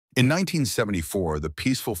In 1974, the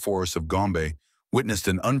peaceful forests of Gombe witnessed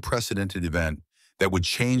an unprecedented event that would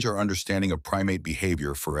change our understanding of primate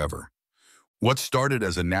behavior forever. What started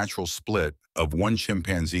as a natural split of one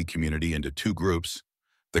chimpanzee community into two groups,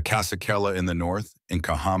 the Kasekela in the north and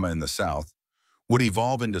Kahama in the south, would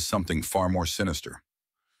evolve into something far more sinister.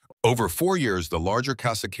 Over 4 years, the larger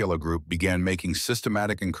Kasekela group began making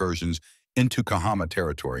systematic incursions into Kahama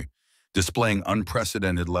territory, displaying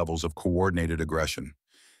unprecedented levels of coordinated aggression.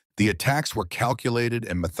 The attacks were calculated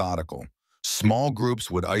and methodical. Small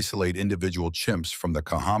groups would isolate individual chimps from the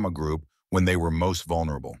Kahama group when they were most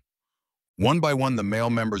vulnerable. One by one, the male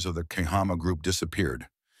members of the Kahama group disappeared,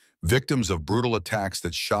 victims of brutal attacks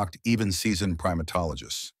that shocked even seasoned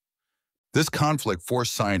primatologists. This conflict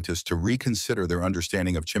forced scientists to reconsider their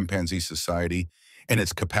understanding of chimpanzee society and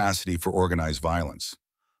its capacity for organized violence.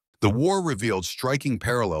 The war revealed striking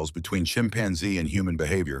parallels between chimpanzee and human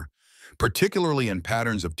behavior, particularly in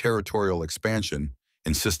patterns of territorial expansion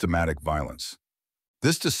and systematic violence.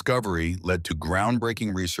 This discovery led to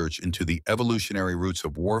groundbreaking research into the evolutionary roots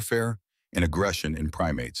of warfare and aggression in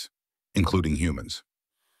primates, including humans.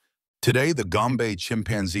 Today, the Gombe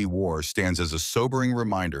Chimpanzee War stands as a sobering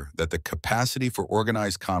reminder that the capacity for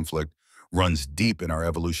organized conflict runs deep in our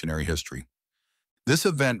evolutionary history. This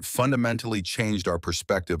event fundamentally changed our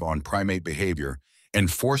perspective on primate behavior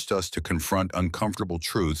and forced us to confront uncomfortable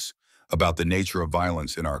truths about the nature of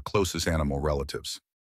violence in our closest animal relatives.